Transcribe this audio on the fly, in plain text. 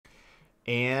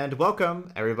And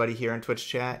welcome everybody here in Twitch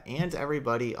chat and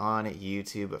everybody on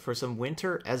YouTube for some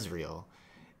Winter Ezreal.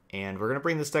 And we're going to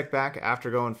bring this deck back after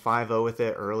going 5-0 with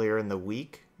it earlier in the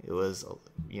week. It was,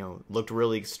 looked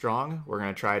really strong. We're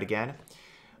going to try it again.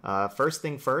 First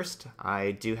thing first,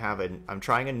 I'm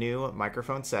trying a new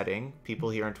microphone setting.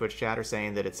 People here in Twitch chat are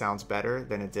saying that it sounds better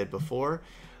than it did before.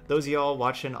 Those of y'all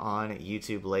watching on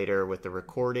YouTube later with the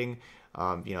recording,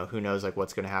 who knows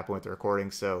what's going to happen with the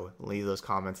recording, so leave those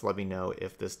comments, let me know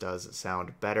if this does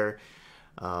sound better.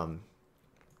 Hopefully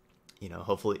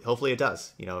it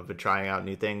does. I've been trying out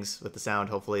new things with the sound.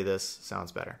 Hopefully this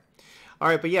sounds better. All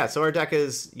right, but yeah, so our deck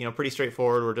is, pretty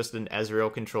straightforward. We're just an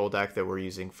Ezreal control deck that we're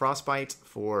using Frostbite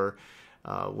for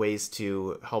ways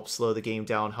to help slow the game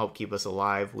down, help keep us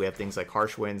alive. We have things like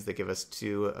Harsh Winds that give us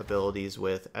 2 abilities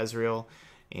with Ezreal,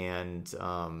 and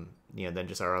then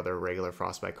just our other regular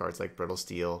Frostbite cards like Brittle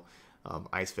Steel,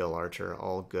 Iceveil Archer,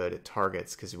 all good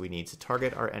targets because we need to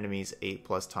target our enemies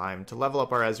 8+ time to level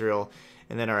up our Ezreal,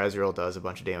 and then our Ezreal does a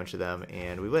bunch of damage to them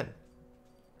and we win.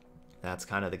 That's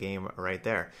kind of the game right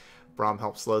there. Braum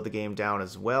helps slow the game down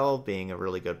as well, being a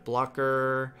really good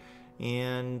blocker,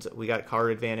 and we got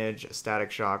card advantage,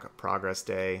 Static Shock, Progress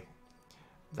Day.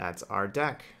 That's our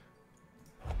deck.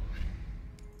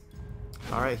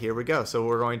 Alright, here we go. So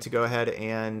we're going to go ahead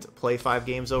and play 5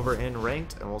 games over in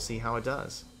Ranked, and we'll see how it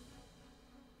does.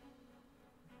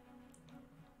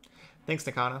 Thanks,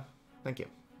 Nakana. Thank you.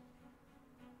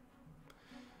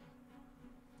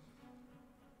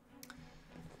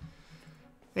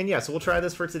 And yeah, so we'll try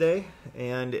this for today,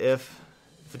 and if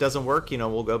it doesn't work,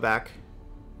 we'll go back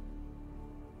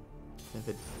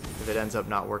if it ends up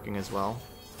not working as well.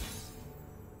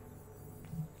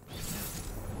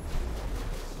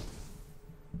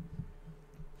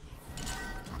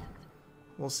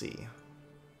 We'll see.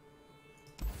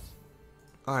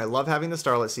 Alright, love having the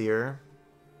Starlit Seer.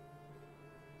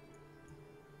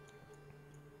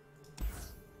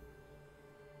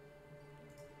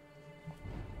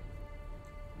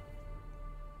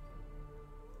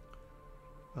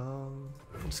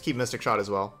 Just keep Mystic Shot as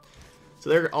well. So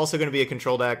they're also going to be a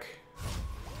control deck.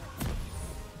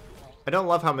 I don't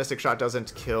love how Mystic Shot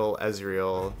doesn't kill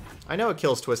Ezreal. I know it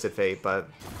kills Twisted Fate, but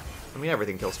I mean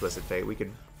everything kills Twisted Fate. We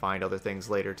could find other things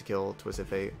later to kill Twisted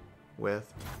Fate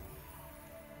with.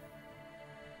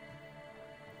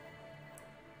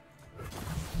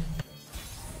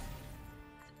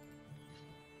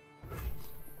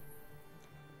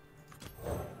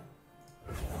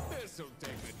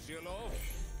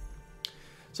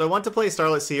 So I want to play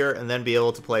Starlit Seer and then be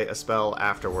able to play a spell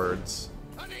afterwards,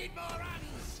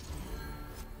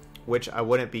 which I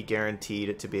wouldn't be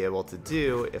guaranteed to be able to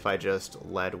do if I just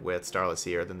led with Starlit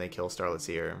Seer, then they kill Starlit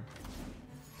Seer.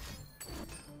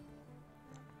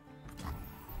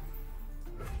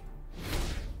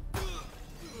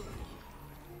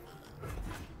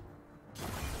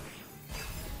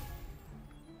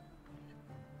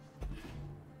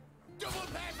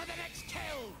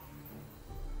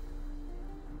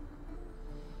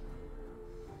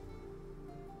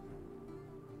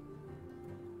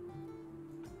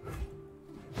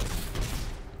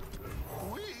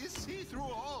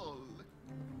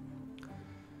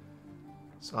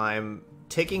 So I'm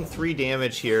taking 3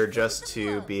 damage here just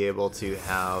to be able to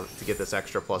get this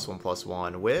extra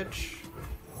 +1/+1, which,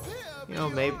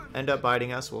 may end up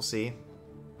biting us. We'll see.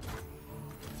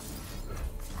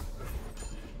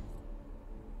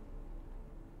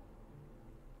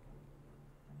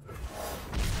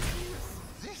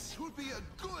 This would be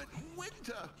a good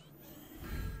winter.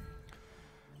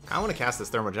 I want to cast this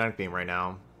Thermogenic Beam right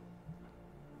now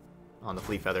on the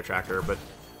Fleet Feather Tracker, but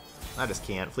I just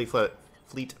can't. Fleet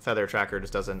Feather Tracker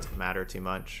just doesn't matter too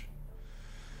much.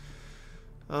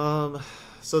 So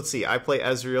let's see. I play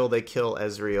Ezreal, they kill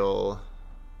Ezreal.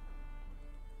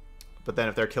 But then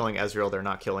if they're killing Ezreal, they're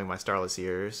not killing my Starlit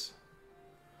Seers.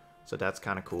 So that's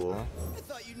kind of cool. I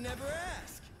thought you'd never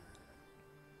ask.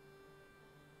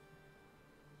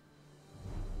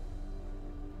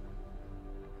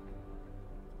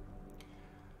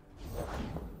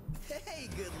 Hey,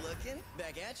 good looking.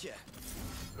 Back at ya.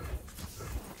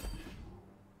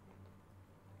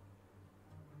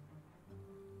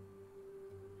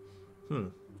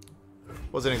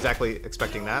 Wasn't exactly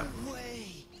expecting that.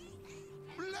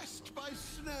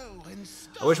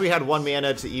 I wish we had 1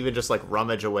 mana to even just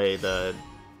rummage away the,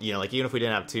 even if we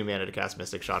didn't have 2 mana to cast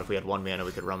Mystic Shot, if we had 1 mana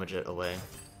we could rummage it away.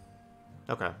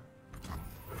 Okay.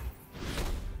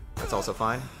 That's also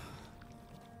fine.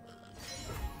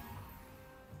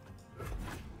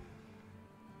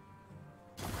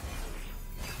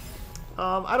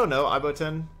 I don't know,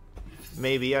 Iboten.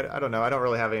 Maybe, I don't know. I don't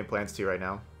really have any plans to right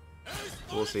now.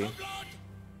 We'll see.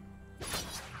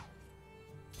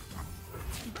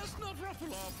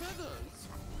 ruffle our feathers.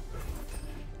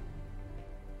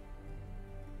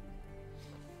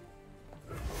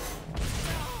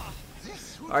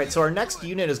 Alright, so our next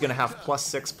unit is going to have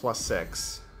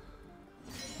 +6/+6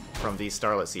 from these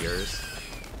Starlet Seers.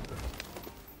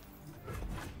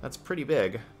 That's pretty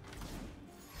big.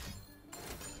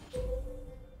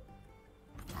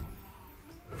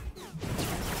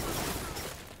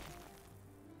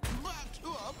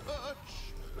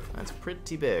 That's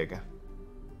pretty big.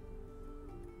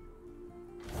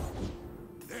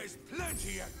 There's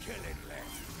plenty of killing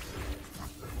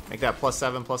left. Make that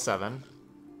 +7/+7.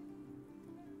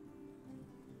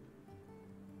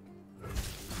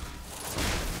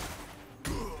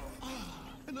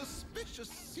 An auspicious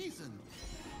season.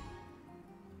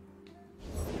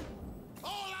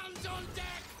 All hands on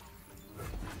deck.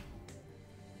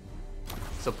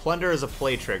 So Plunder is a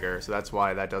play trigger, so that's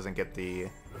why that doesn't get the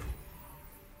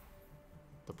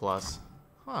plus.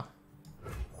 Huh.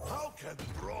 How can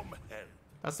Braum help?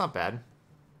 That's not bad.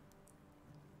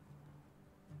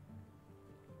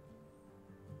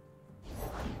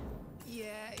 Yeah,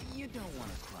 you don't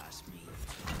want to cross me.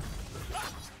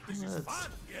 This is Let's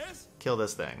fun, yes? kill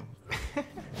this thing. Get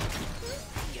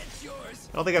yours.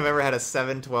 I don't think I've ever had a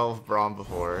 7/12 Braum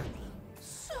before.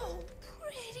 So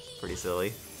pretty. Pretty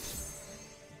silly.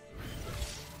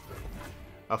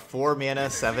 A 4 mana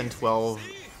 7/12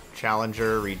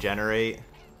 Challenger regenerate.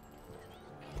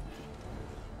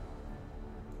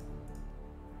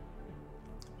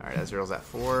 Alright, Ezreal's at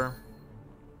 4.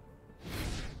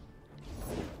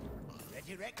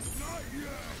 Ready, Rex? Not yet.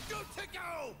 Good to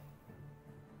go.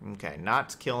 Okay,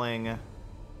 not killing. And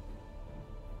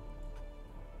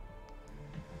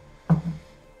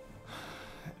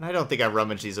I don't think I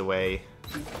rummage these away.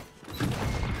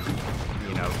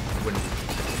 You know, wouldn't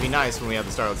it'd be nice when we have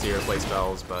the Starlet Seer play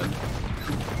spells, but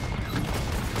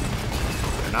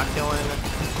they're not killing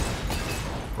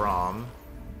Braum.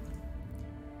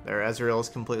 Their Ezreal is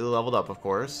completely leveled up, of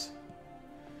course.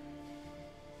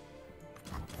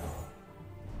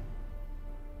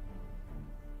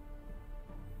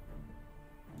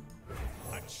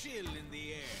 A chill in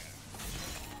the air.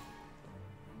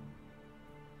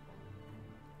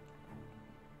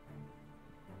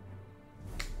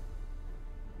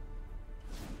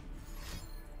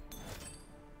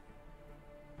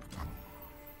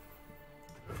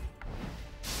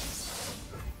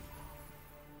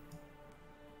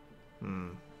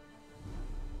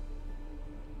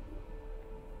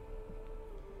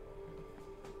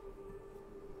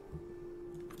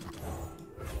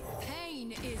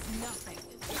 Pain is nothing.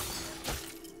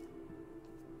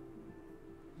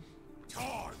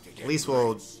 At least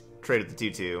we'll trade at the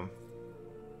 2/2.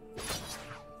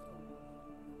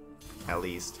 At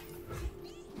least.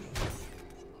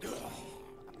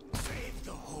 Save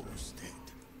the homestead.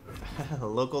 A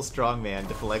local strongman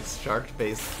deflects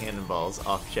shark-based cannonballs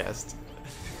off chest.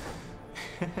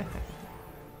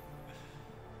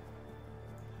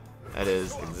 That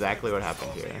is exactly what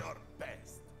happened here. Your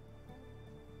best.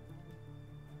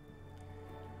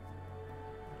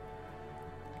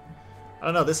 I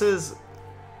don't know. This is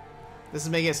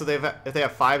making it so if they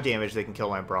have 5 damage, they can kill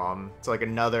my Braum. It's like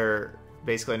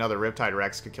basically another Riptide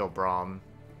Rex could kill Braum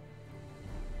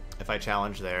if I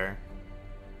challenge there.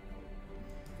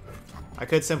 I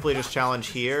could simply just challenge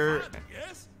here,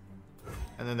 Yes?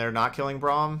 and then they're not killing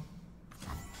Braum.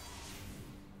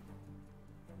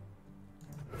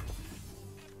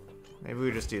 Maybe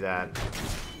we just do that.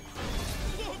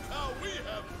 Look how we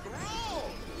have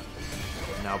grown.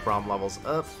 Now Braum levels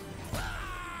up.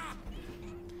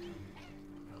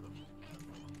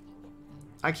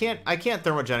 I can't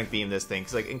thermogenic beam this thing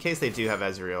because, like, in case they do have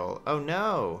Ezreal. Oh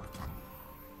no!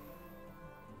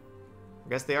 I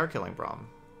guess they are killing Braum.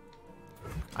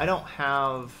 I don't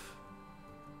have.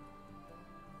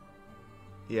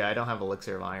 Yeah, I don't have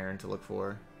Elixir of Iron to look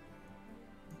for.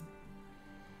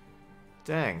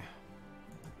 Dang.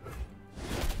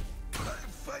 I'll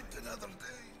fight another day.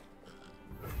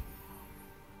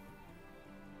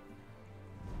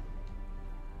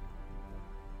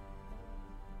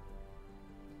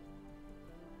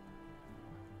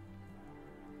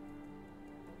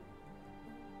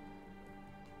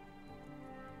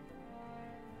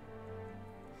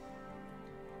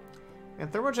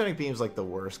 And Thermogenic Beam's like the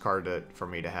worst card for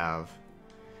me to have.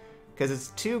 Because it's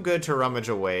too good to rummage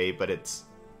away, but it's...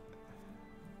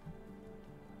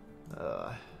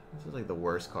 this is like the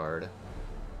worst card.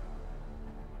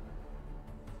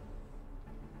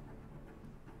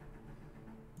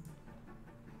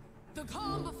 The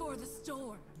calm before the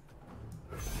storm.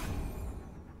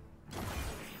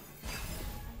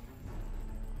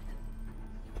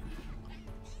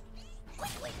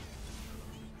 Quickly.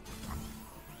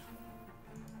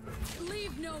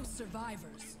 no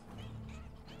survivors.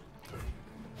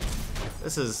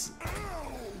 This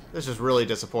is really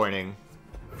disappointing.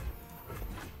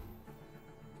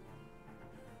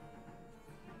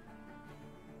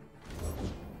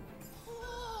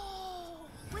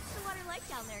 What's the water like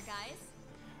down there, guys?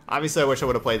 Obviously, I wish I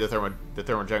would have played the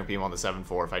thermogenic beam on the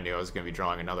 7-4 if I knew I was going to be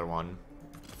drawing another one.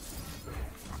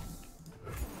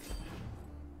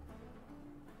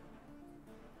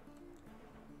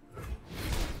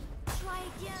 Try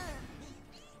again.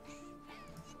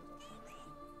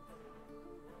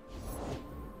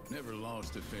 Never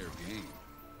lost a fair game.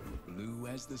 Blue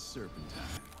as the serpentine.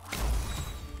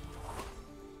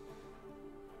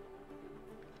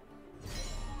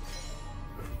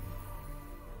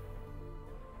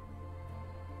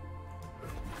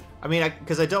 I mean,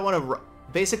 because I don't want to.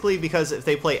 Basically, because if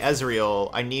they play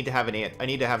Ezreal, I need to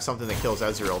have something that kills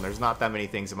Ezreal, and there's not that many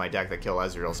things in my deck that kill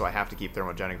Ezreal, so I have to keep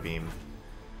Thermogenic Beam.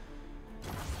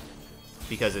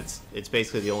 Because it's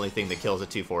basically the only thing that kills a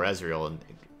 2-4 Ezreal, and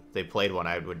if they played one,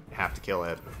 I would have to kill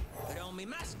it. Put on me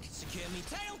mask, secure me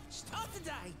tail, start the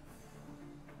day.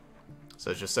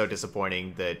 So it's just so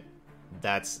disappointing that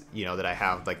that I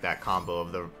have like that combo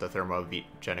of the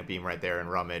Thermogenic Beam right there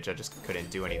and Rummage. I just couldn't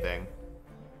do anything.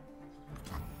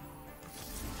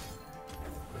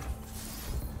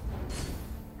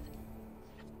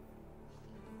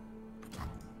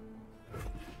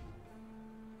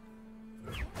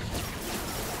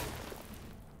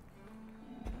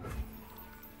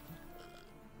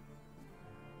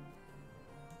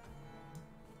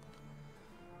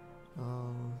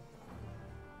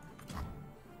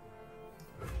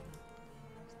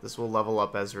 This will level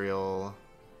up Ezreal.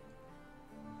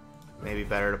 Maybe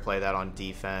better to play that on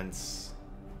defense.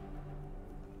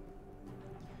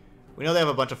 We know they have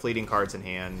a bunch of fleeting cards in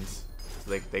hand,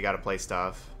 so they gotta play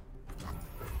stuff.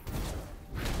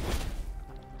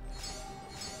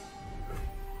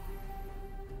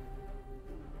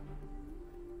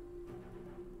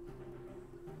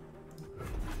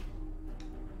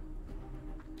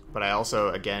 But I also,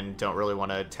 again, don't really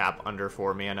want to tap under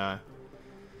 4 mana.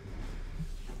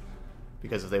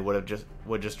 Because if they would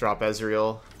just drop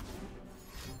Ezreal.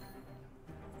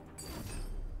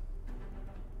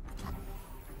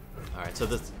 Alright, so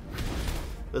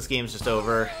this game's just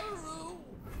over.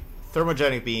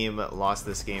 Thermogenic Beam lost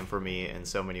this game for me in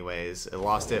so many ways. It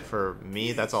lost it for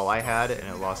me, that's all I had, and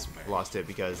it lost it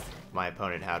because my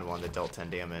opponent had one that dealt 10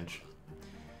 damage.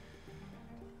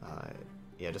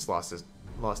 Yeah, just lost it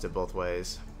both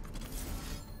ways.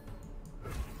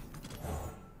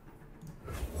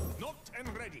 Knocked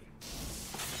and ready.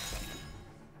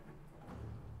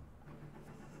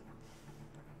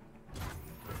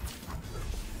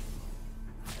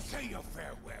 Say your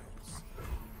farewells.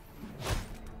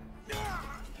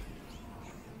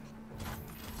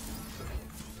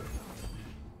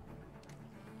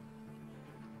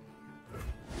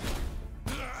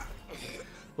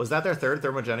 Was that their third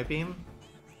Thermogenic Beam?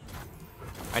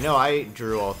 I know I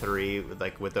drew all three,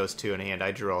 like with those two in hand.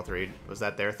 I drew all three. Was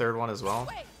that their third one as well?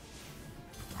 Wait.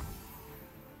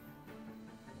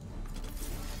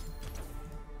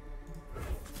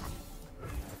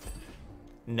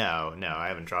 No, I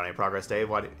haven't drawn any progress, Dave.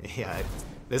 What? Yeah,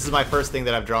 this is my first thing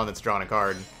that I've drawn that's drawn a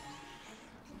card.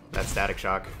 That's Static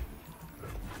Shock.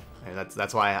 And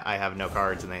that's why I have no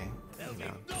cards, and I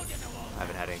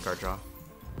haven't had any card draw.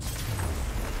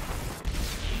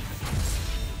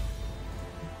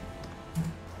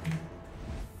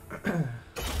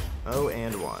 Oh,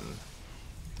 and 1.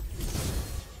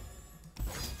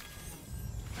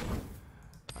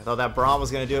 I thought that Braum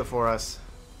was going to do it for us,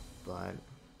 but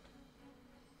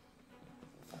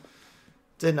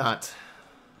did not.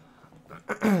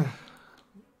 And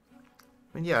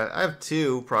yeah, I have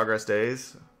 2 progress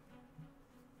days.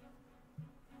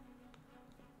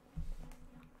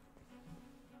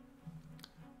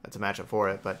 That's a matchup for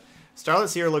it, but Starlit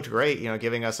Seer looked great,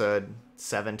 giving us a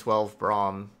 7-12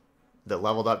 Braum that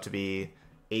leveled up to be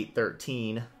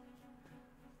 8-13,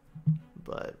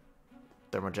 but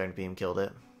Thermogenic Beam killed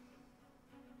it.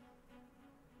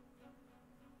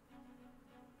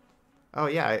 Oh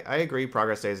yeah, I agree.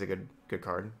 Progress Day is a good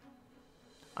card.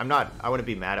 I wouldn't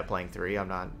be mad at playing 3.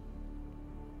 I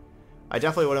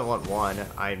definitely wouldn't want 1.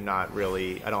 I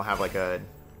don't have like a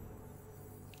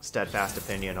steadfast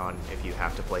opinion on if you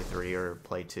have to play 3 or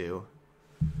play 2.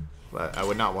 But I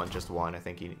would not want just 1. I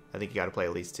think you got to play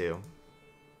at least 2.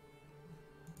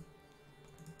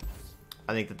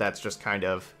 I think that's just kind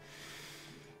of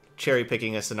cherry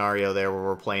picking a scenario there where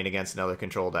we're playing against another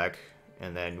control deck,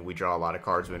 and then we draw a lot of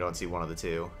cards and we don't see one of the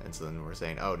 2, and so then we're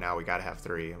saying, oh, now we got to have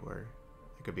 3. We're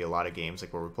It could be a lot of games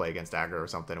like where we play against aggro or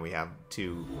something and we have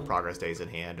 2 progress days in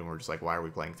hand and we're just like, why are we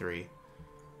playing 3?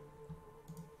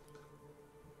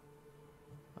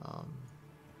 I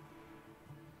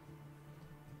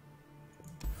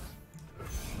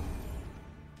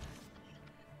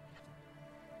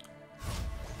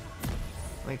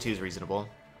think 2 is reasonable.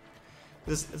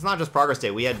 It's not just progress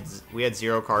day. We had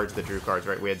 0 cards that drew cards,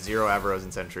 right? We had 0 Averos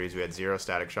and Sentries. We had 0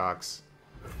 Static Shocks.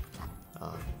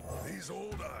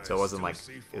 So it wasn't like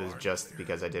it was just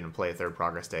because I didn't play a 3rd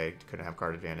progress day, I couldn't have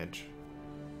card advantage.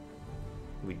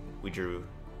 We drew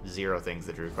 0 things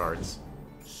that drew cards.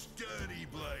 Sturdy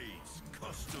blades,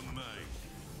 custom made.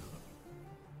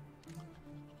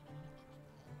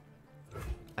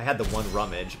 I had the 1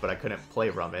 Rummage, but I couldn't play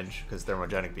Rummage because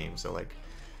Thermogenic Beam. So like,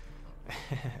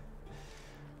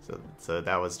 so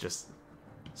that was just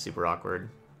super awkward.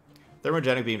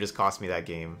 Thermogenic Beam just cost me that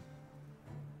game.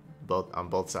 On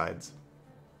both sides.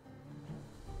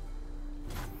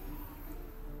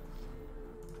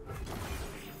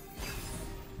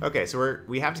 Okay, so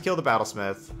we have to kill the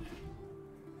Battlesmith.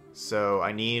 So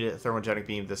I need Thermogenic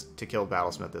Beam to kill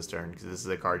Battlesmith this turn, because this is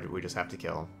a card we just have to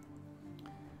kill.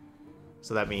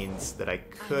 So that means that I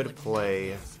could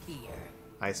play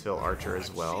Icefill Archer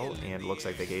as well, and it looks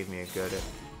like they gave me a good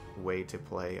way to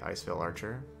play Icefill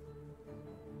Archer.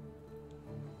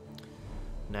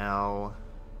 Now,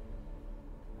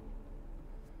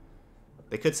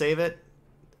 they could save it.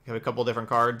 They have a couple different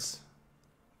cards.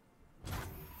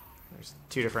 There's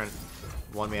 2 different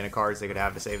 1-mana cards they could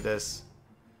have to save this.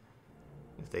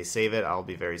 If they save it, I'll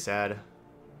be very sad.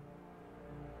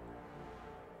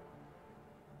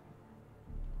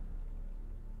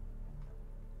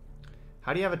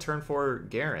 How do you have a turn 4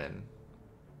 Garen?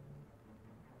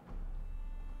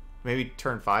 Maybe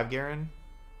turn 5 Garen?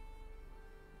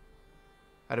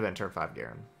 I'd have been turn 5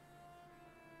 Garen.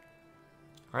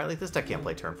 Alright, like this deck can't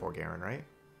play turn 4 Garen, right?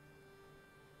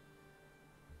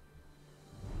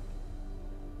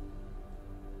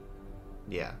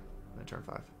 Yeah, then turn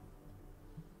 5.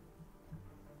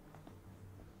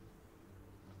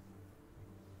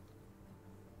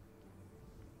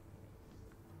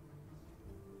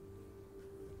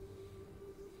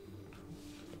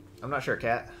 I'm not sure,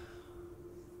 Cat.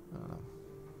 I don't know.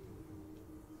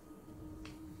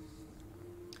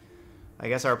 I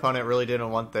guess our opponent really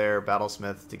didn't want their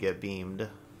Battlesmith to get beamed.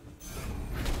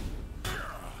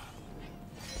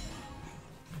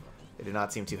 They did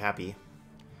not seem too happy.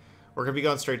 We're going to be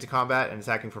going straight to combat and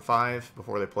attacking for 5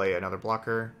 before they play another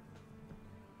blocker.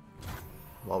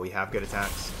 While we have good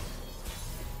attacks.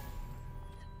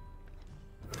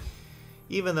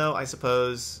 Even though, I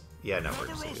suppose... Yeah, no, we're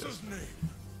just going to do this.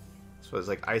 I suppose,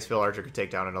 like, Icefill Archer could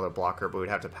take down another blocker, but we'd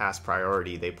have to pass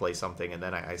priority. They play something, and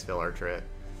then I Icefill Archer it.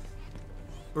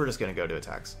 We're just going to go to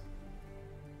attacks.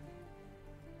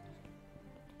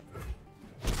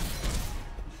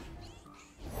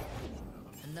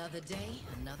 Another day,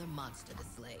 another monster to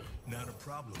slay. Not a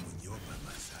problem when you're by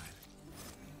my side.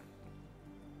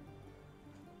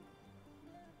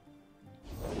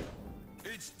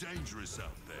 It's dangerous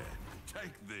out there.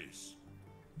 Take this.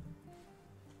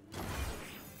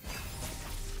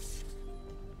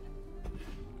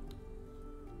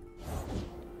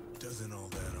 Doesn't all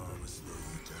that armor slow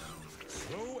you down?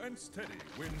 Slow and steady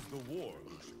wins the war.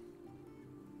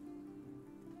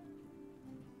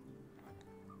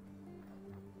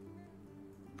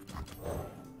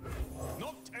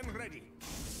 Knocked and ready.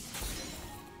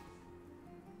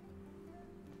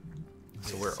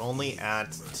 So we're only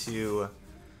at 2...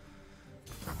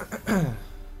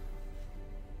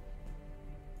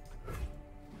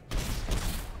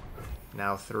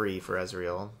 now 3 for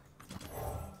Ezreal.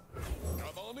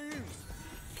 Come on in.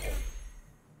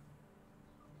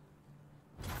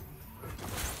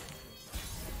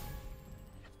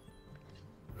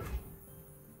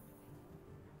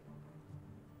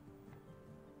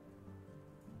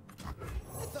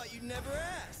 I thought you'd never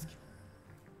ask.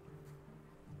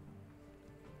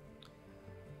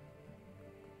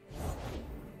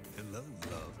 Hello,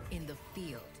 love. In the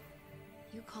field,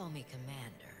 you call me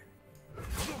commander. The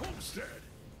homestead.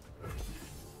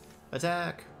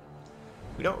 Attack!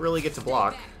 We don't really get to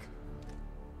block,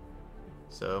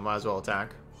 so might as well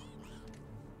attack.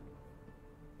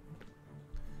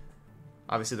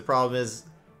 Obviously the problem is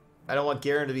I don't want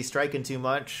Garen to be striking too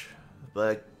much,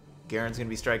 but Garen's gonna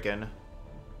be striking.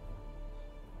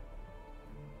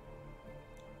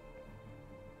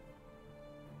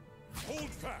 Hold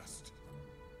fast.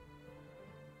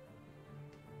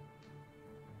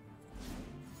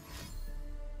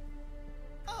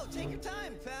 Oh, take your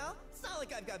time, pal. It's not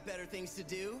like I've got better things to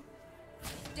do.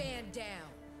 Stand down.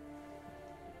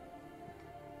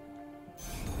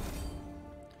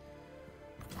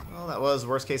 Well, that was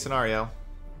worst case scenario.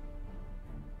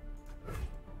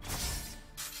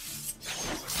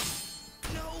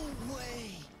 No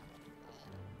way!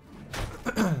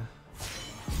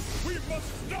 We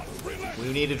must not relent!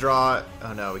 We need to draw.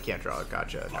 Oh no, we can't draw.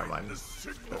 Gotcha. Never mind.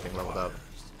 Nothing leveled up.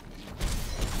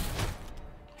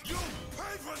 You'll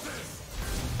pay for this!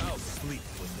 I'll sleep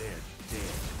when they're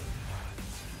dead.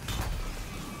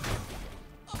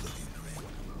 Looking grim.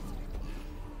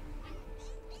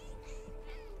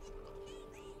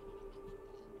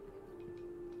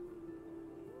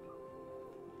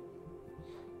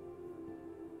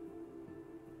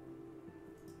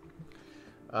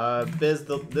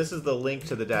 This is the link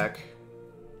to the deck,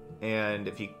 and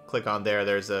if you click on there,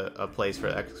 there's a place for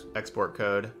export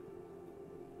code.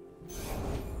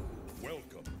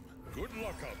 Welcome. Good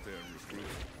luck out there, recruit.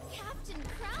 Captain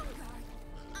Crown Guard.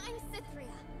 I'm Cythria.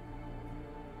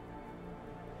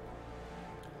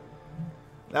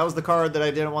 That was the card that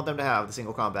I didn't want them to have, the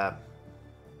single combat.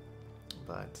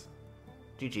 But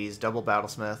GG's, double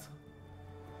Battlesmith,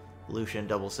 Lucian,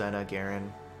 double Senna,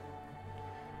 Garen.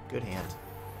 Good hand.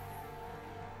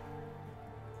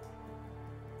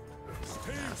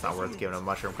 It's not worth giving them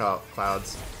Mushroom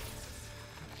Clouds.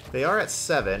 They are at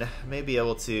 7. May be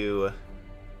able to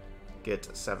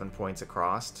get 7 points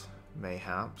across,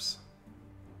 mayhaps.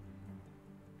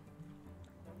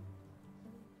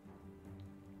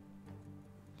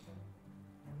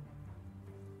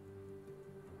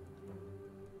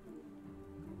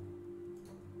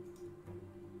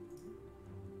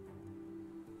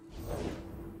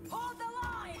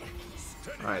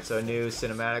 Alright, so a new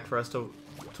cinematic for us to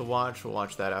watch. We'll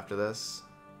watch that after this.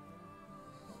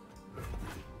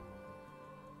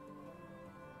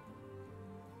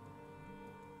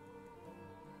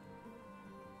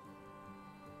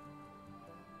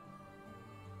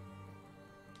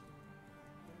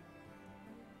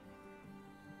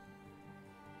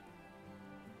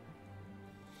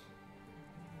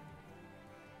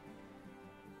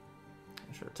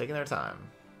 Sure, taking their time.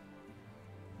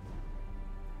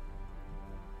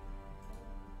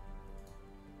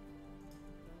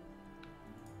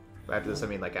 After this, I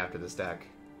mean like after this deck.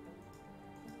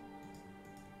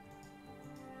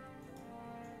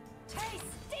 Taste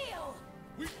steel!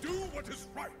 We do what is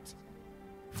right!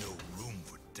 No room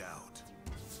for doubt.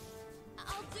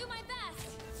 I'll do my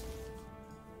best.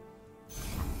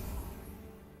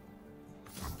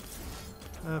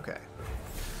 Okay.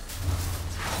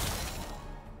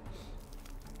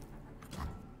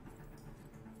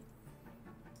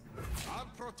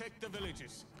 I'll protect the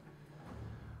villages.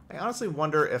 I honestly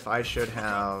wonder if I should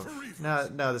have.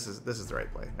 No, this is the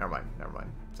right play. Never mind.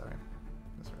 Sorry,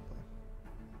 that's the right play.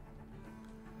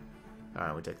 All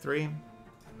right, we take 3.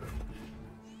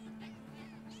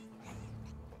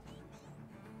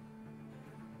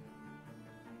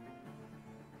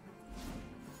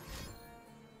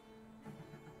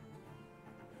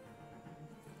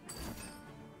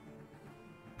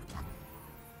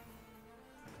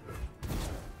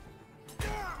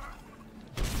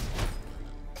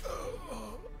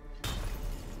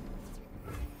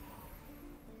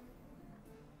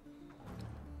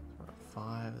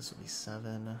 This will be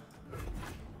 7.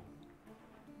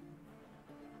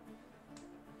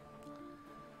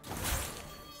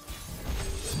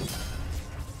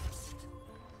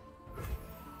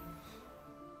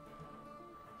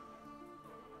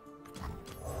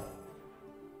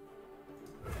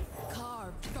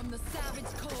 Carved from the savage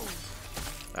cold.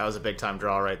 That was a big time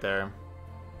draw right there.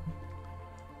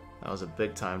 That was a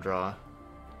big time draw.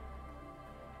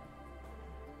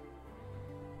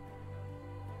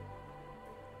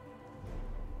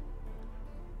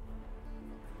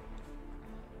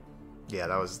 Yeah,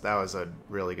 that was a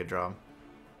really good draw.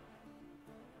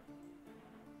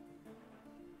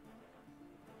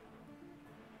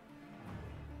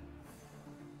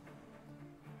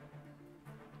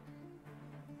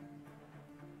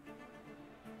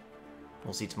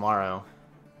 We'll see tomorrow.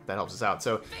 That helps us out.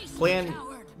 So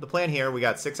the plan here, we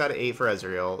got 6 out of 8 for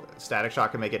Ezreal. Static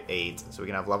Shock can make it 8, so we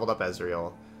can have leveled up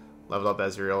Ezreal. Leveled up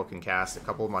Ezreal can cast a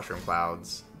couple of Mushroom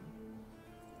Clouds.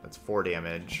 That's 4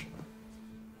 damage.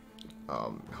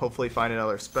 Hopefully find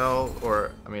another spell,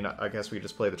 or, I mean, I guess we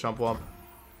just play the Chump Wump.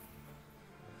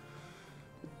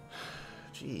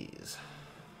 Jeez.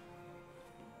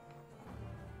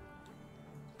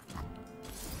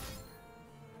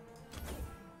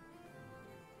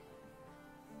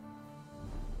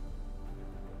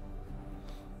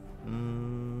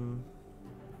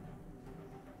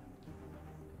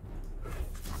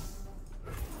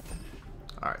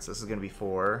 Alright, so this is going to be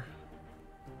 4.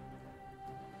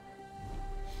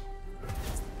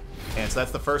 And So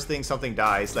that's the first thing something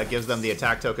dies. That gives them the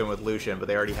attack token with Lucian, but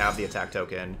they already have the attack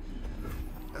token.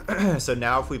 So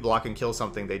now if we block and kill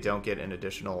something, they don't get an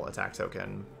additional attack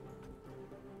token.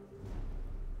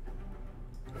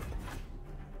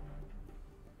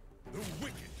 The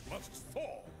wicked must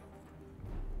fall.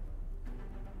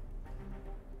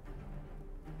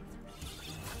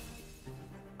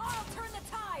 I'll turn the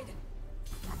tide.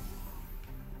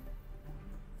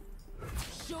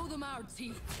 Show them our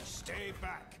teeth. Stay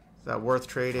back. Is that worth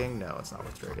trading? No, it's not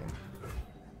worth trading.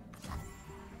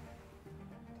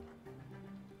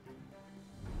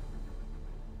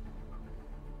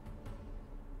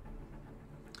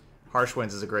 Harsh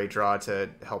Winds is a great draw to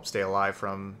help stay alive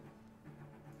from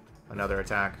another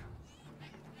attack.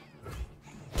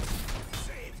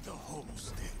 Save the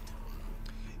homestead.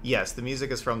 Yes, the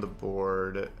music is from the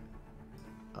board.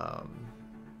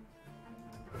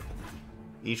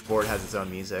 Each board has its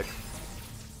own music.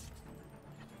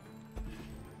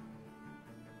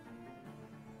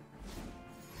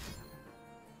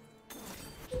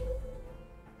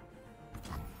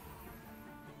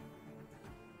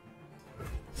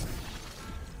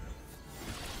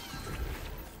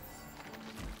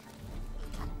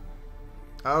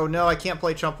 Oh no, I can't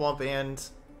play Chump Wump and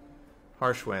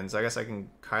Harsh Winds. I guess I can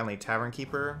kindly Tavern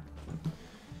Keeper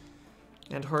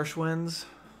and Harsh Winds.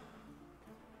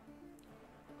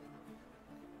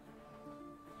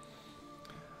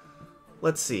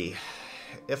 Let's see.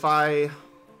 If I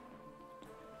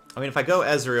go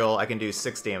Ezreal, I can do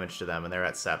 6 damage to them, and they're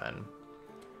at 7. And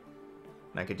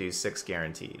I could do 6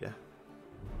 guaranteed.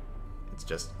 It's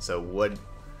just, so would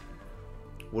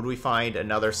we find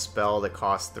another spell that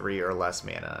costs 3 or less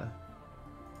mana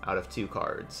out of 2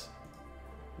 cards?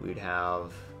 We'd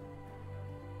have...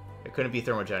 It couldn't be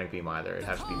Thermogenic Beam either. It'd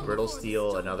have to be Brittle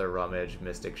Steel, another Rummage,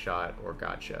 Mystic Shot, or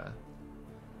Gotcha.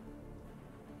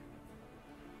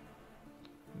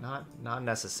 Not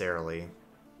necessarily.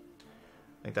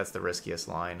 I think that's the riskiest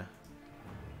line.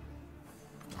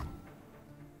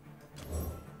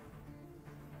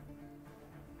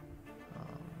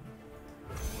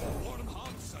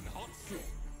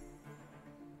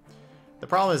 The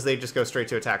problem is they just go straight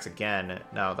to attacks again.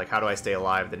 Now, like, how do I stay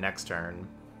alive the next turn?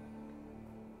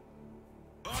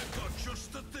 I've got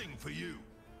just the thing for you.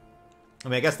 I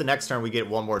mean, I guess the next turn we get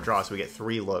 1 more draw, so we get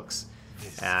 3 looks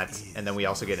at, and then we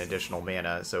also get an additional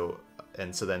mana. So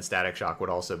then Static Shock would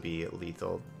also be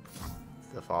lethal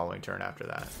the following turn after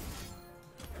that.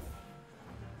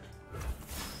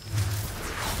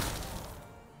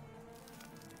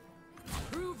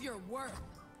 Prove your worth.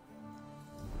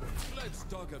 Let's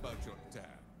talk about your tab.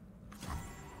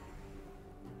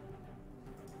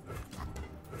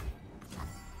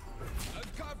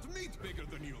 I've carved meat bigger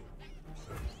than you.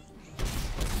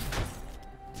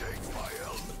 Take my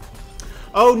helmet.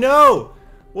 Oh no!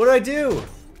 What did I do?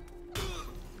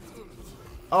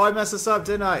 Oh, I messed this up,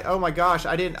 didn't I? Oh my gosh,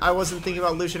 I wasn't thinking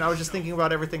about Lucian. I was just thinking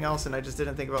about everything else, and I just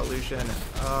didn't think about Lucian.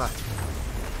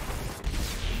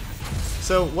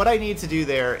 So what I need to do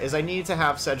there is I need to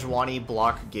have Sejuani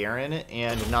block Garen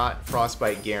and not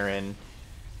Frostbite Garen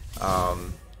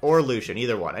or Lucian,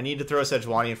 either one. I need to throw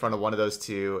Sejuani in front of one of those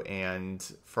two and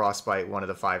Frostbite one of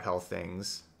the 5 health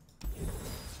things.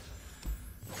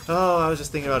 Oh, I was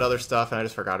just thinking about other stuff and I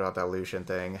just forgot about that Lucian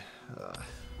thing.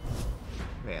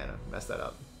 Man, I messed that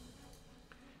up.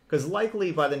 Because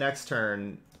likely by the next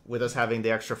turn, with us having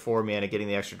the extra 4 mana, getting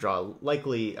the extra draw,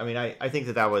 likely, I mean, I think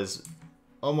that was...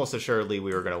 Almost assuredly,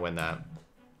 we were going to win that.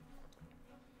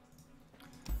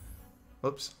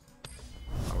 Whoops.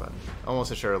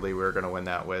 Almost assuredly, we were going to win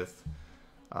that with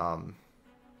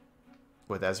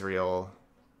Ezreal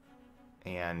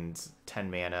and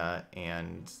 10 mana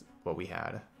and what we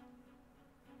had.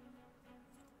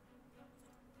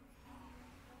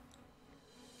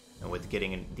 And with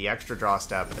getting the extra draw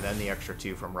step and then the extra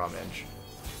 2 from Rummage.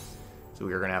 So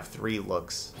we were going to have 3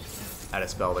 looks at a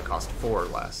spell that cost 4 or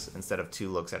less, instead of 2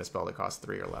 looks at a spell that cost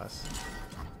 3 or less.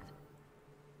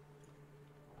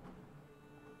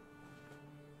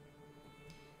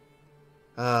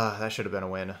 That should have been a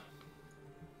win.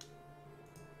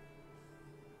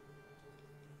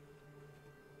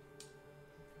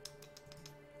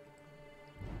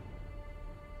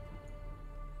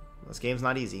 This game's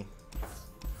not easy.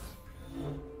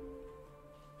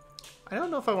 I don't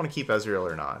know if I want to keep Ezreal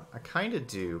or not. I kind of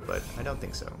do, but I don't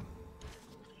think so.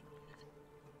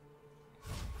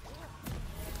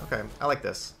 Okay, I like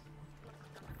this.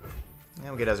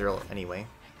 Yeah, we'll get Ezreal anyway.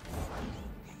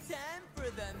 Time for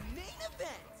the main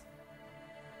event.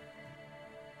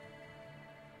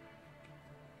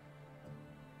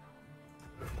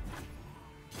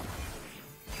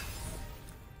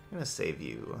 I'm gonna save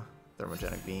you,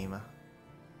 Thermogenic Beam.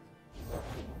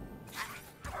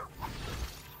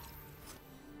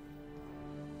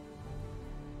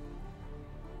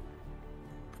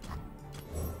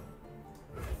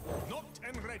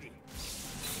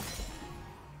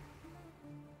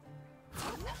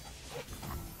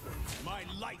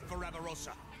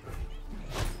 Rosa.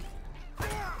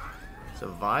 So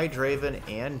Vi, Draven,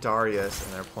 and Darius,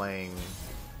 and they're playing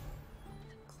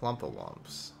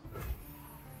Clumpawumps.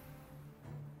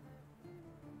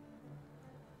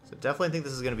 So definitely think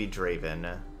this is going to be Draven.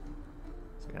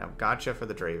 So we're going to have Gotcha for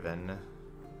the Draven.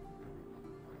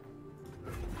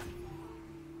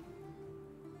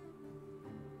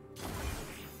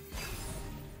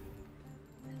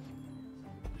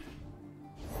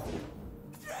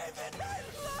 Draven, I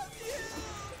love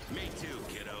you! Me too,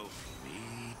 kiddo.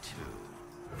 Me too.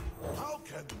 How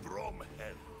can Braum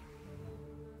help?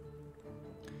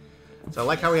 So I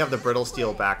like how we have the Brittle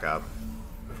Steel backup.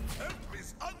 Help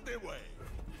is on the way.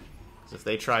 So if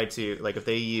they try to, like, if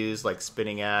they use, like,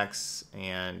 Spinning Axe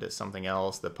and something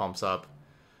else that pumps up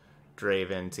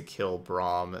Draven to kill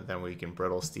Braum, then we can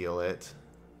Brittle Steel it.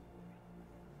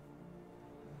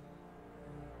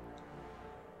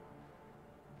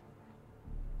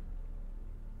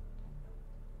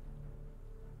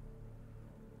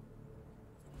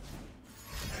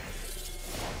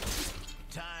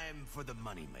 Time for the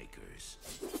moneymakers.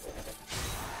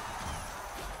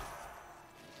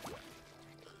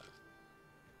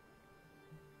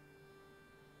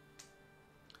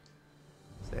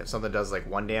 So they have something that does, like,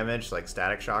 1 damage, like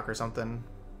Static Shock or something.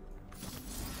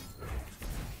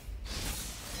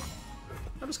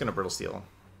 I'm just gonna Brittle Steel.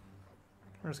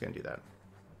 We're just gonna do that.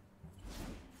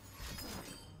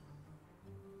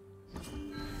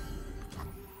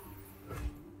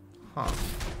 Huh.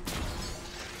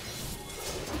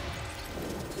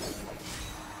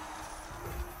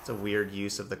 It's a weird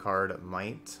use of the card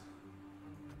Might.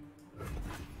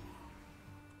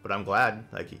 But I'm glad.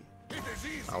 Like,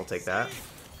 I'll take that.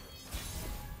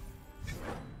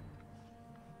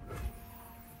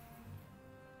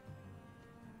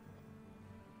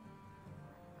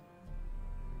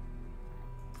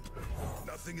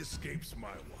 Nothing escapes my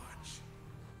watch.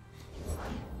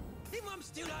 Hey, Mom,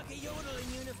 still like a yodel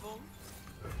in uniform.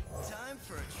 Time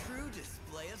for a true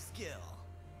display of skill.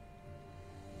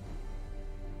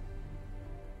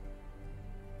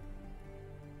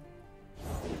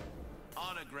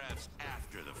 Autographs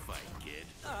after the fight, kid.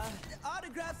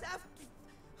 Autographs after...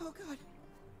 Oh, God.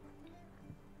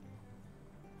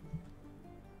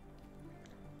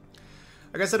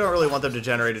 I guess I don't really want them to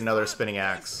generate another Spinning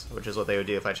Axe, which is what they would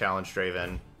do if I challenged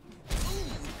Draven. Ooh,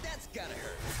 that's gotta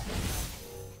hurt.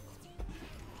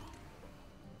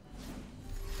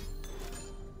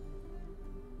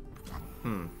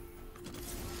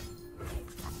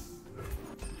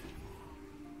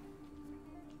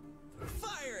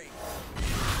 Firing!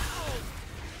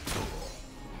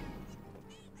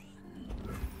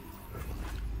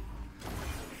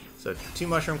 So 2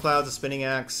 Mushroom Clouds, a Spinning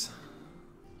Axe,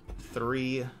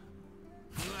 3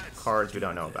 cards we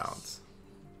don't know about.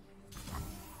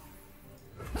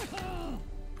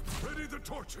 Ready the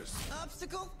torches.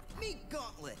 Obstacle? Meet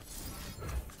Gauntlet.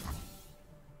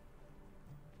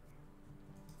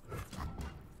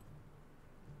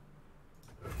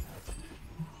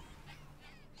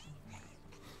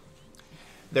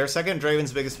 Their second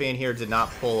Draven's biggest fan here did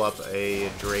not pull up a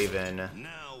Draven.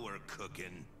 Now we're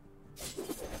cooking.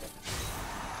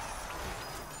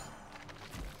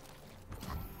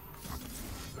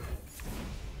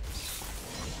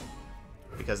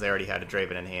 Because they already had a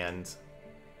Draven in hand.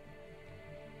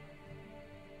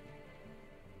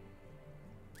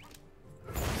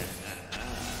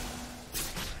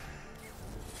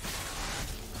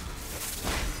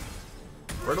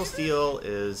 Brittle Steel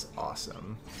is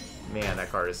awesome. Man,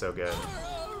 that card is so good.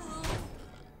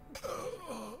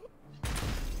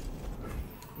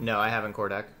 No, I haven't core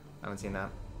deck. I haven't seen that.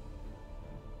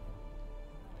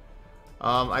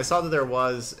 I saw that there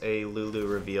was a Lulu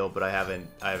reveal, but I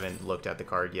haven't looked at the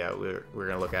card yet. We're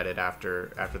gonna look at it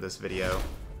after this video.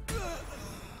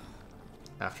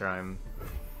 After I'm,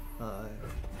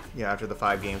 after the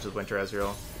 5 games with Winter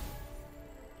Ezreal.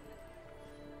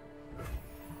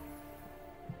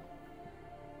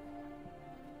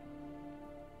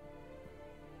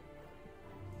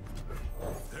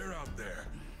 They're out there.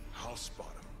 I'll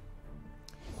spot them.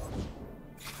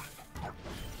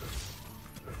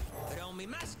 Put on me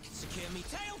mask, secure me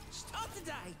tail, start the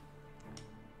day.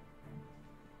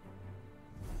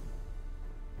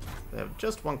 They have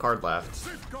just 1 card left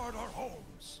Safeguard our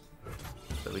homes.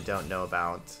 that we don't know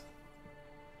about.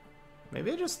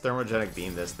 Maybe I just Thermogenic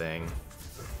Beam this thing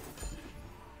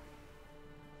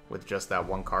with just that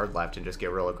 1 card left and just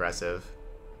get real aggressive.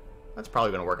 That's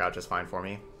probably going to work out just fine for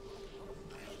me.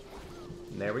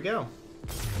 And there we go.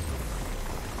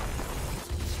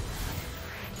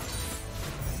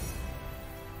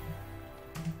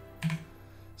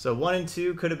 So 1 and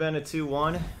 2 could have been a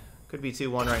 2-1. Could be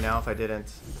 2-1 right now if I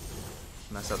didn't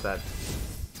mess up that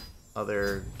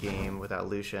other game without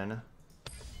Lucian.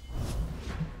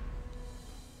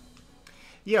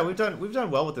 Yeah, we've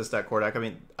done well with this deck, core deck. I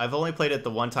mean, I've only played it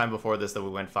the one time before this that we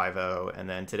went 5-0, and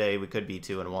then today we could be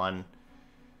 2-1.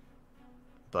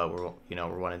 But we're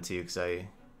 1-2 because I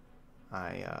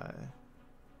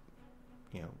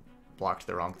blocked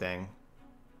the wrong thing.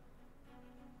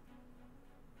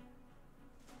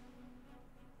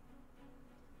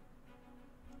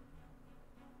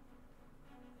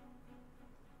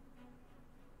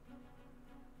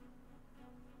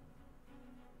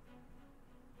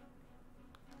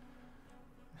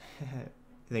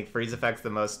 I think freeze effect's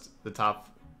the top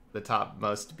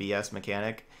most BS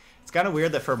mechanic. It's kind of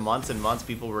weird that for months and months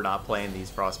people were not playing these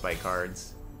frostbite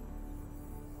cards.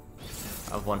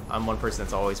 I'm one person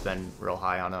that's always been real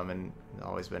high on them and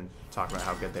always been talking about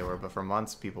how good they were, but for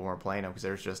months people weren't playing them because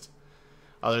there's just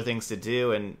other things to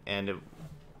do, and it,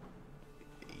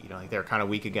 like they're kind of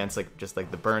weak against just the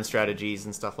burn strategies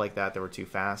and stuff like that. They were too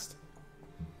fast.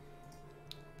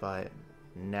 But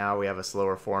now we have a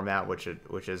slower format, which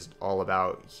is all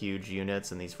about huge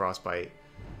units, and these frostbite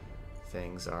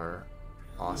things are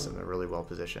awesome. They're really well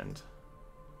positioned.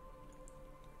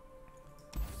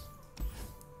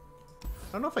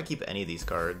 I don't know if I keep any of these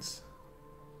cards.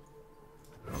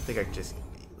 I don't think I just...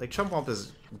 Chump Wump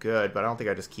is good, but I don't think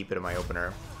I just keep it in my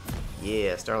opener.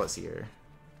 Yeah, Starlet Seer.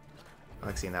 I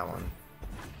like seeing that one.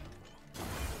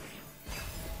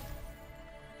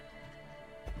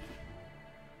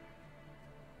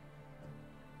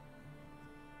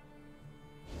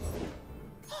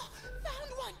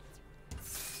 Found one.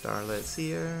 Starlet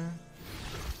Seer.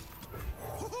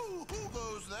 Who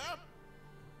goes there?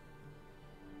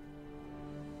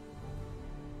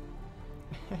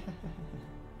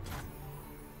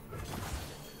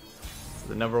 So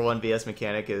the #1 BS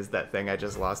mechanic is that thing I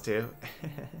just lost to.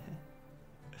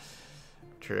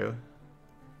 True.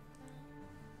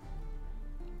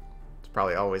 It's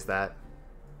probably always that.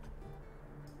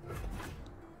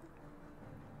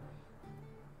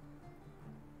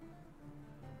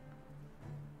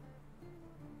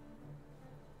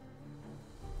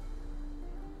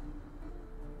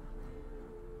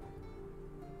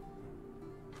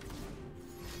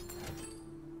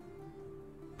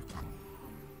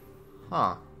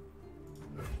 Huh.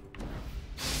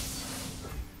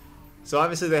 So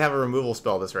obviously they have a removal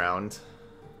spell this round.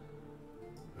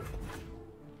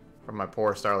 From my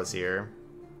poor Starlet Seer.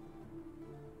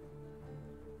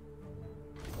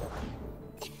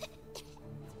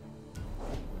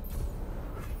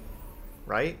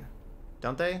 Right?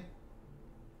 Don't they?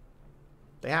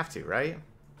 They have to, right?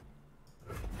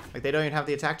 They don't even have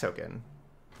the attack token.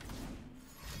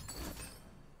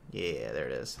 Yeah, there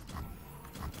it is.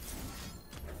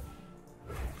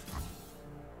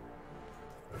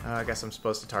 I guess I'm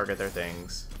supposed to target their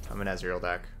things. I'm an Ezreal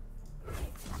deck.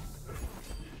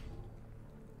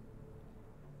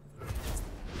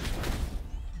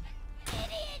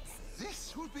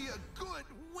 This would be a good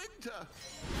winter.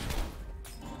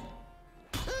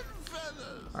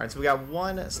 Alright, so we got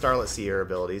one Starlet Seer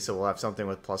ability, so we'll have something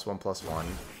with +1/+1.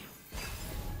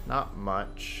 Not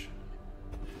much.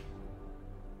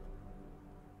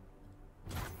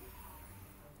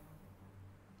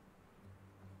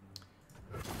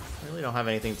 Really don't have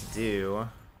anything to do.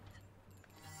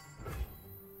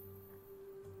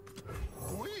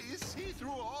 We see through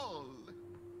all.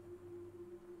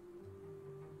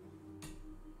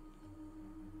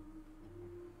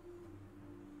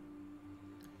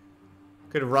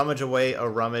 Could rummage away a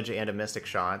rummage and a Mystic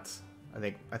Shot.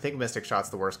 I think Mystic Shot's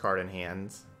the worst card in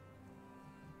hand.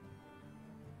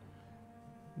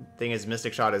 Thing is,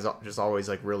 Mystic Shot is just always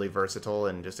really versatile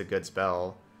and just a good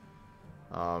spell.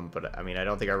 But I mean, I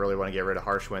don't think I really want to get rid of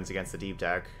Harsh Winds against the deep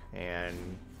deck,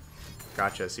 and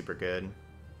Gotcha is super good.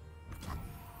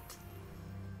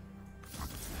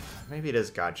 Maybe it is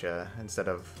Gotcha instead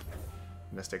of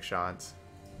Mystic Shots.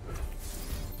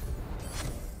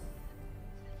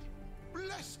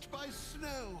 Blessed by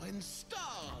snow and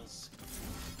stars.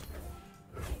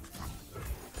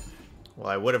 Well,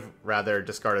 I would have rather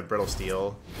discarded Brittle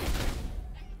Steel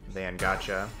than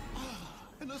Gotcha.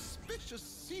 An auspicious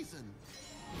season.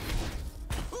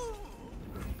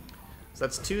 So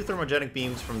that's 2 Thermogenic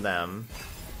Beams from them.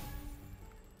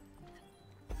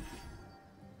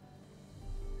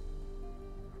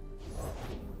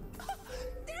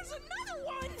 There's another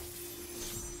one.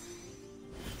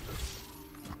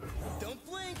 Don't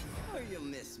blink, or you'll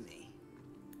miss me.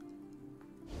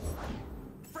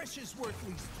 Fresh is worth at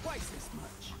least twice as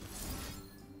much.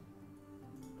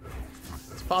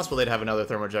 It's possible they'd have another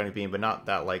Thermogenic Beam, but not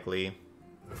that likely.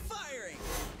 Firing.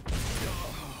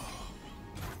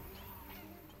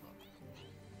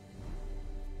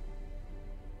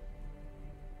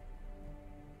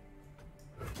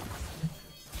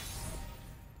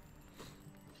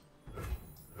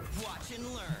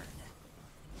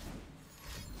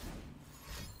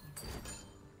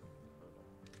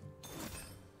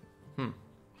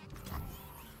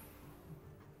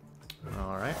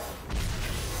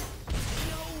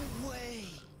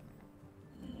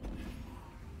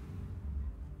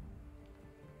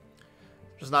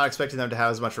 Just not expecting them to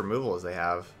have as much removal as they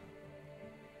have.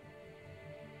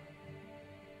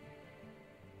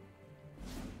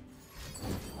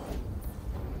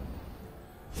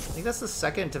 I think that's the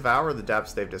second Devour the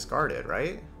Depths they've discarded,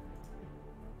 right?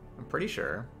 I'm pretty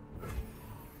sure.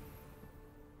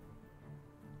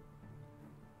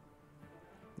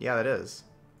 Yeah, that is.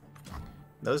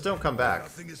 Those don't come back.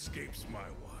 Nothing escapes my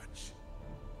watch.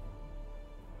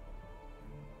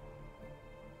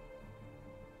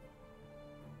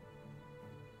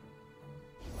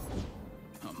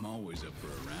 I'm always up for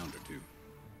a round or two.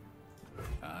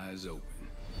 Eyes open.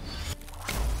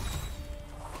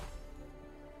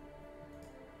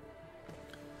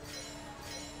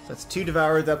 That's 2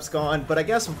 Devour Depths gone, but I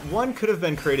guess one could have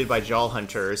been created by Jaw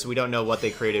Hunters. We don't know what they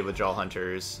created with Jaw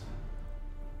Hunters.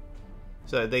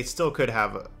 So they still could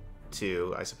have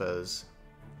 2, I suppose.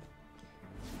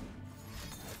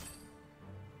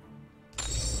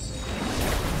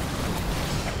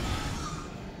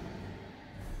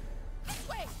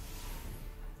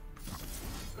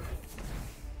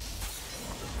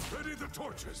 Ready the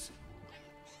torches.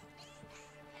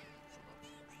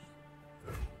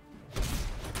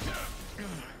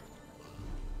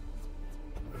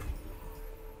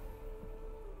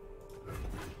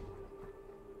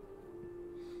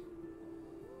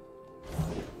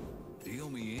 Deal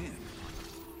me in.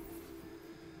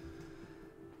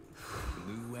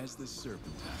 Blue as the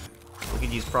serpentine. We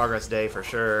could use Progress Day for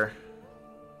sure.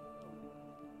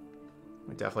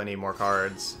 We definitely need more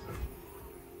cards.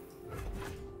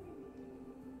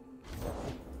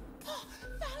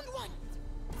 Found one.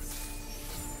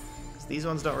 'Cause these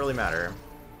ones don't really matter.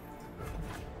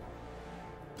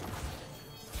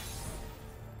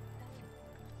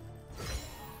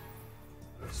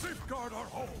 Safeguard our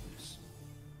homes.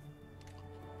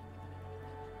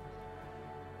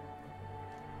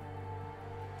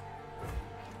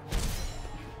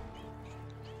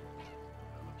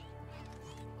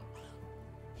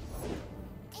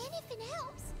 Anything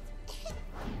helps.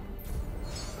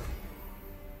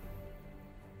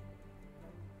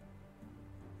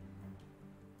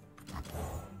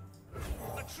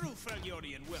 A true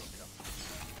Freljordian welcome.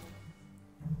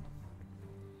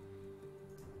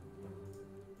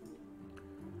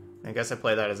 I guess I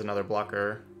play that as another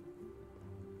blocker.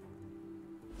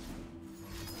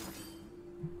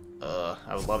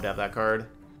 I would love to have that card.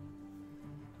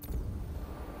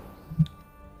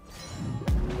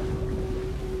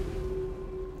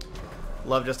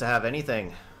 Love just to have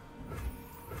anything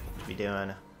to be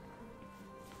doing.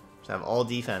 Just have all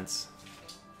defense.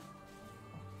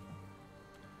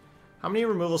 How many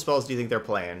removal spells do you think they're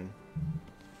playing?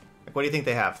 Like, what do you think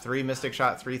they have? 3 Mystic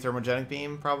Shot, 3 Thermogenic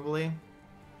Beam, probably?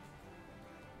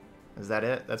 Is that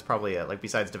it? That's probably it. Like,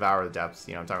 besides Devour the Depths,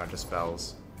 you know, I'm talking about just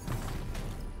spells.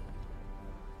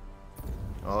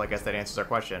 Well, I guess that answers our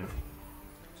question.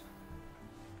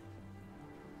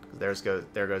 There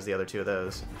goes the other 2 of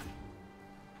those.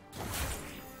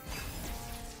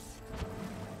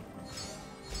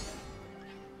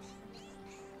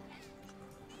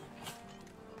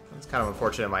 It's kind of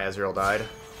unfortunate my Ezreal died.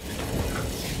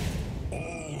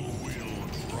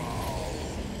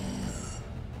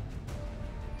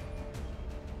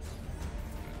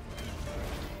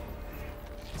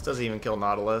 This doesn't even kill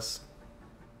Nautilus.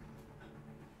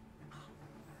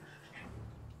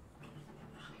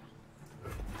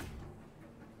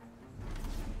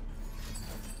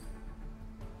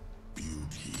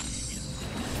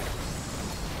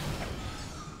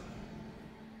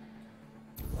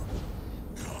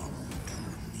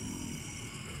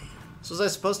 So was I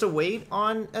supposed to wait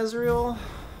on Ezreal?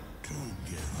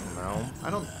 No, I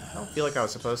don't feel like I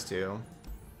was supposed to.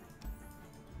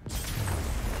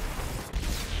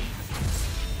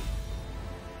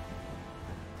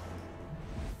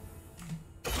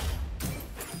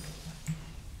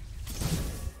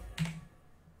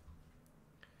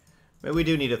 Maybe we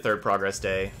do need a 3rd Progress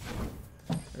Day.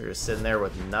 We're just sitting there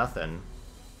with nothing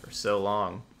for so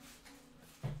long.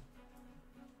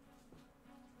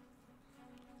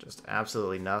 Just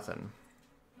absolutely nothing.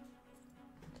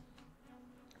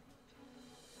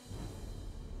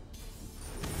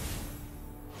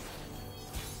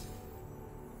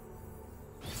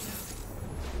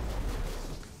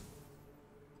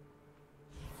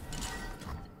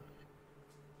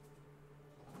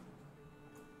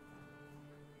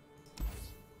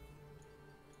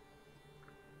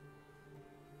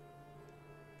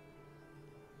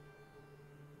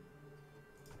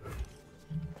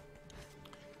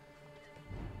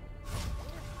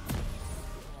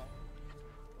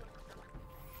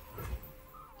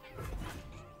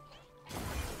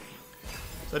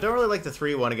 So I don't really like the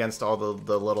 3-1 against all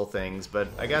the little things, but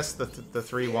I guess the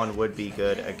 3-1 would be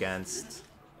good against...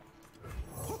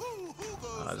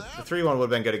 the 3-1 would have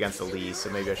been good against Elise, so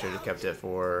maybe I should have kept it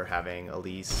for having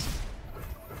Elise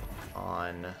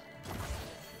on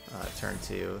turn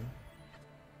 2.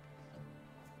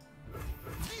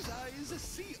 These eyes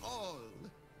see all.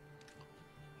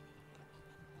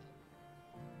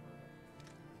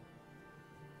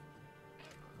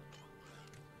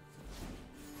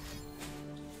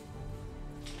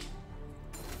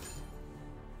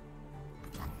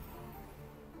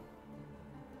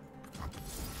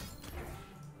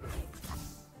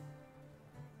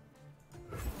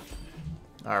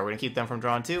 Alright, we're gonna keep them from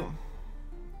drawing 2.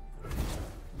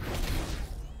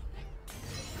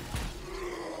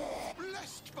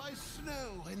 Blessed by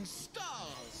snow and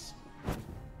stars.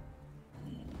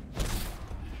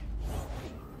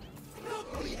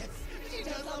 Oh yes, it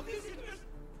has our visitors.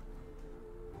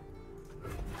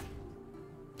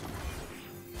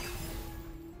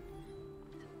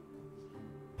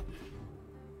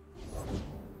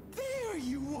 There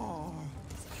you are.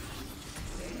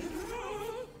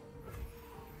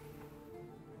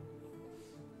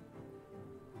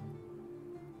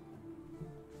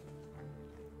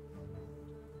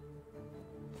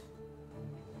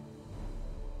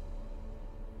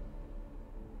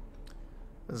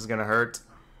 This is gonna hurt.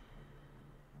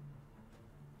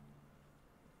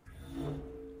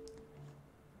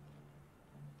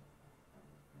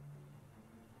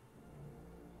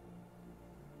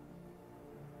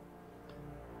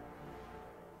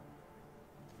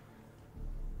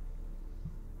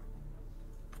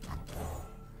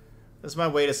 This is my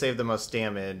way to save the most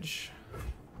damage.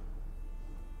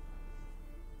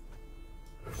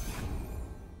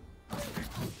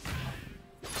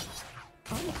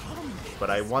 But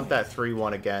I want that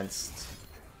 3-1 against...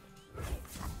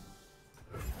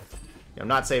 I'm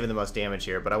not saving the most damage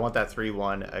here, but I want that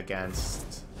 3-1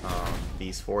 against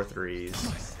these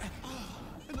 4-3s.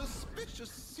 An auspicious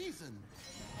season.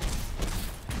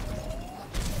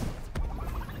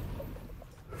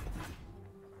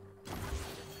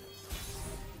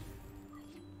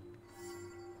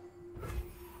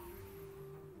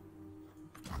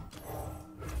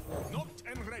 Knocked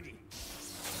and ready.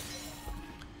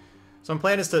 So my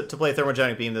plan is to play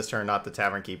Thermogenic Beam this turn, not the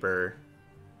Tavern Keeper.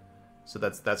 So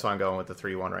that's why I'm going with the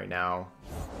 3-1 right now.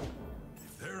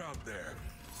 If they're out there,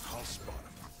 I'll spot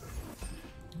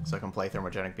them. So I can play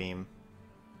Thermogenic Beam.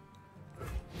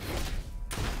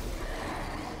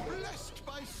 Blessed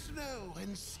by snow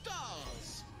and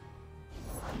stars.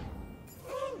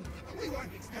 Oh, we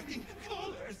weren't expecting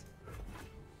callers.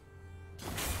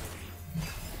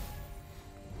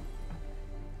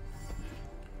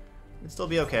 It'd still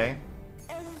be okay.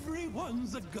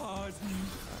 Everyone's a garden.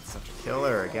 That's such a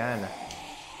killer again.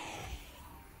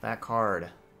 That card.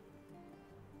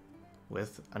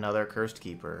 With another Cursed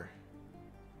Keeper.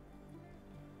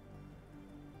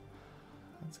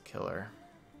 That's a killer.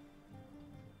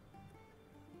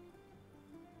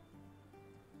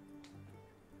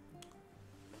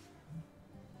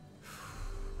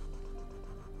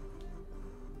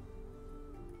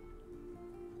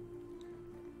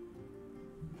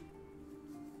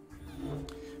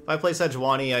 If I play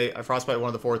Sejuani, I Frostbite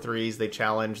one of the 4-3s. They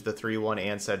challenge the 3-1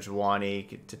 and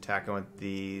Sejuani to attack him with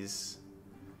these.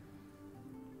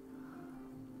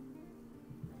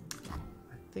 I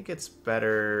think it's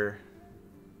better...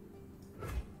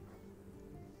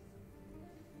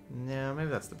 No,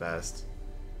 maybe that's the best.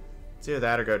 It's either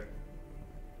that or go...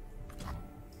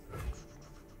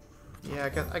 Yeah,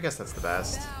 I guess that's the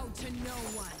best. Bow to no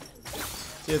one.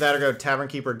 It's either that or go Tavern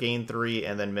Keeper, gain 3,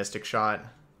 and then Mystic Shot.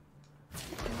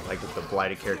 Like with the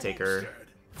Blighted Caretaker.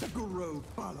 The grove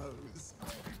follows.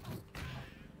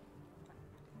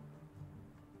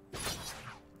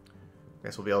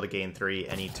 Guess we'll be able to gain 3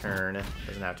 any turn.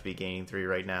 Doesn't have to be gaining 3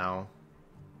 right now.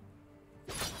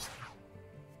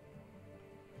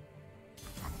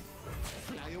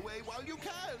 Fly away while you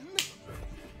can.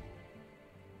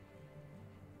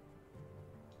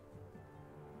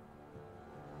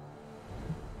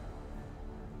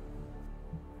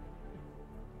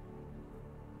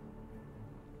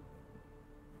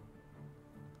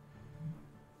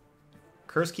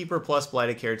 Curse Keeper plus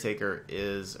Blighted Caretaker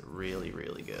is really,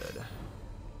 really good.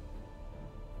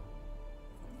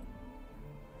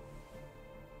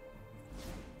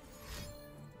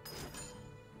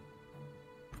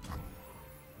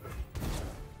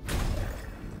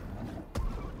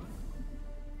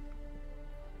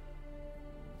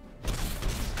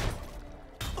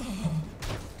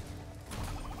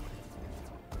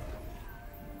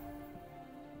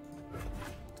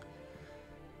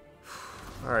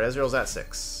 Alright, Ezreal's at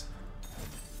 6.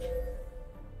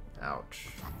 Ouch.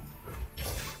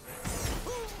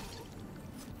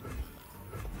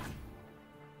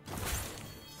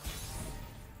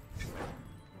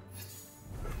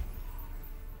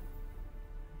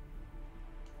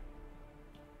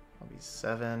 I'll be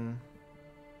 7.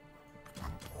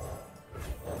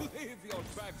 Leave your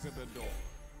bags at the door.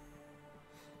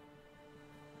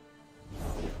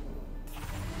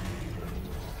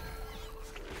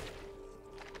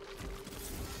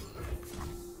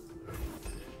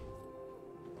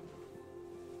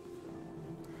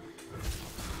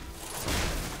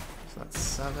 So that's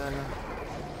 7.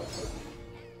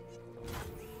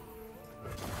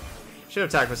 Should have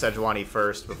attacked with Sejuani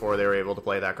first before they were able to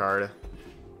play that card.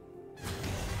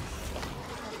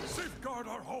 Safeguard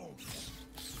our homes.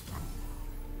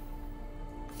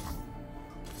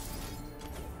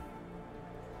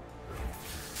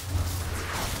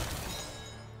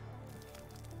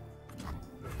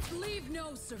 Leave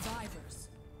no survivors.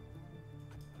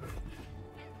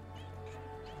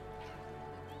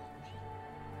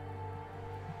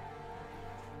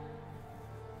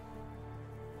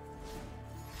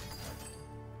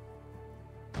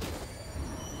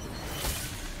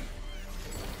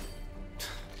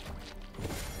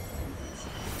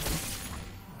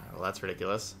 Well, that's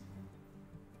ridiculous.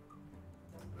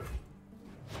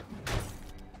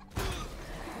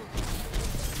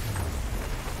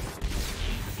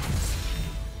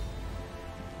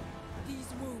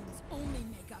 These wounds only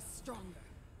make us stronger.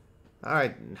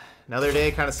 Alright, another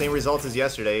day, kind of same results as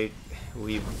yesterday.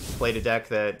 We played a deck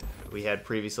that we had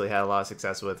previously had a lot of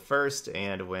success with first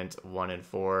and went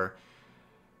 1-4.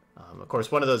 Of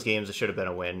course, one of those games it should have been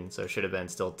a win, so it should have been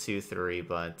still 2-3,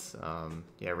 but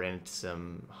yeah, ran into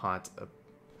some hot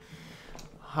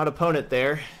opponent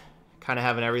there, kind of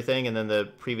having everything, and then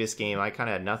the previous game I kind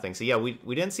of had nothing. So yeah, we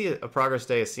didn't see a progress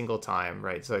day a single time,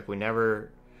 right? So like we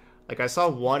never, like I saw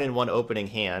 1 in 1 opening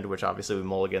hand, which obviously we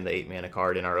mulliganed the 8-mana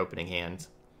card in our opening hand,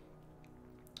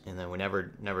 and then we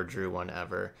never drew one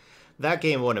ever. That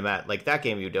game wouldn't have mattered. Like that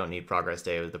game, you don't need progress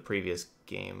day. It was the previous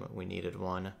game we needed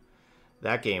one.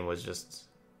 That game was just,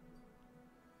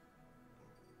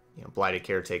 you know, Blighted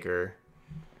Caretaker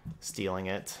stealing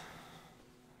it.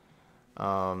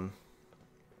 Yeah,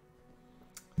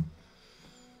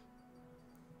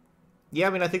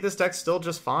 I mean, I think this deck's still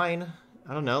just fine.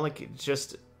 I don't know, like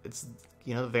it's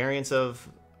you know, the variance of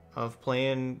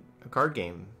playing a card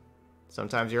game.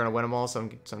 Sometimes you're gonna win them all.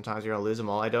 Sometimes you're gonna lose them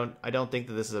all. I don't think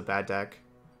that this is a bad deck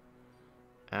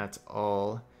at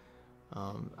all.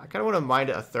 I kind of wouldn't mind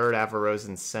a third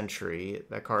Avarosan Sentry.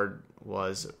 That card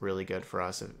was really good for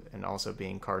us, and also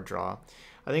being card draw.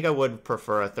 I think I would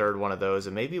prefer a third one of those,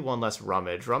 and maybe one less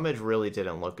Rummage. Rummage really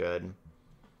didn't look good.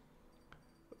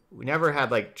 We never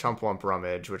had like Chump Wump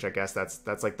Rummage, which I guess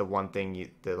that's like the one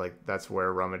thing that's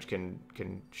where Rummage can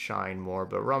shine more.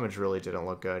 But Rummage really didn't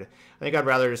look good. I think I'd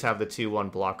rather just have the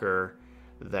 2/1 blocker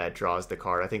that draws the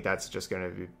card. I think that's just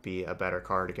going to be a better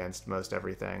card against most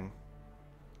everything.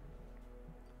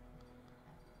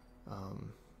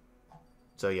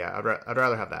 So yeah, I'd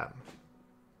rather have that.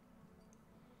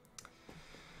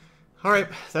 Alright,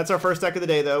 that's our first deck of the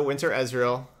day though, Winter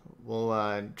Ezreal. We'll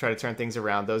try to turn things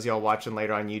around. Those of y'all watching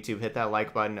later on YouTube, hit that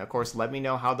like button. Of course, let me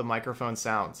know how the microphone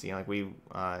sounds. You know, like we,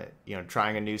 you know,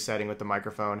 trying a new setting with the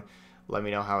microphone. Let me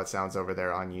know how it sounds over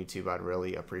there on YouTube. I'd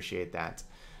really appreciate that.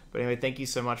 But anyway, thank you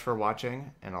so much for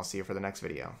watching, and I'll see you for the next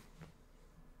video.